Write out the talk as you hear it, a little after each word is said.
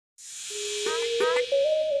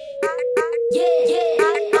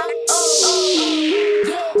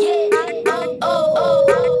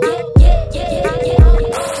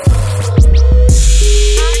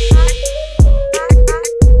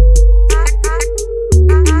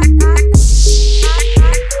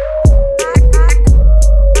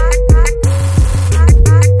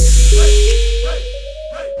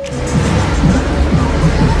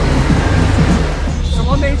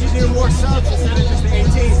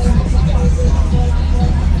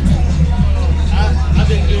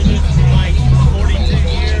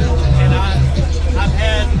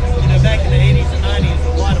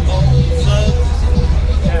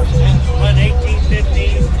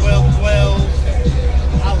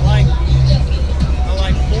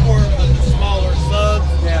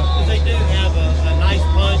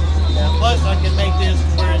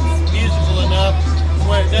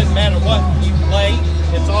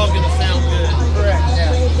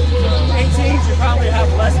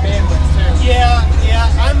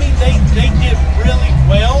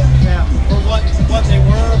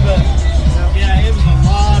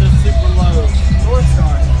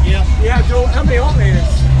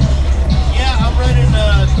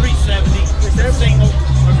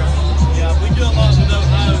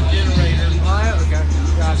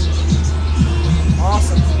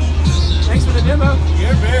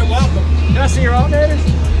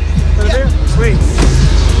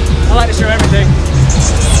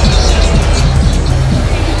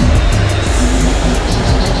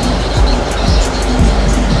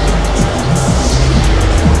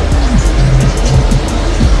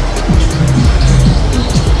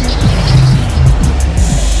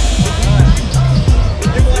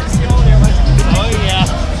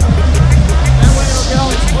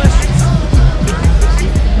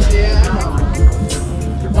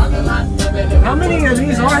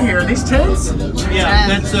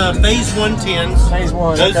Phase 1 10s. Phase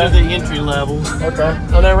 1. Those are the entry level. Okay.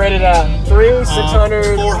 And they're rated at 3,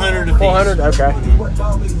 600, 400 a piece. 400. Okay.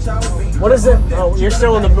 What is it? Oh, you're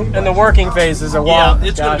still in the working phases of Yeah,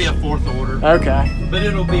 it's going to be a 4th order. Okay. But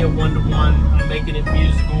it'll be a 1-to-1, making it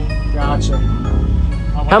musical. Gotcha.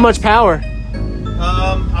 How much power?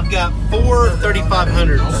 I've got 4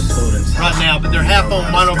 3500s right now, but they're half on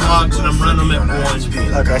monoblocks, and I'm running them at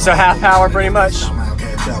 1. Okay, so half power, pretty much.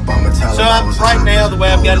 So right now, the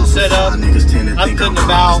way I've got it set up, I'm putting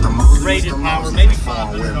about rated power, maybe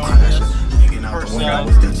 500 on this per sub.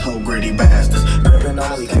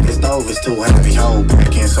 Stove is too heavy, whole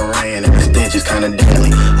back in some rain, and the stench is kinda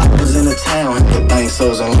deadly. I was in the town, the thing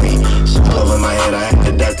so on me. Shot over my head, I had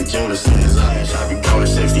to duck the Judas.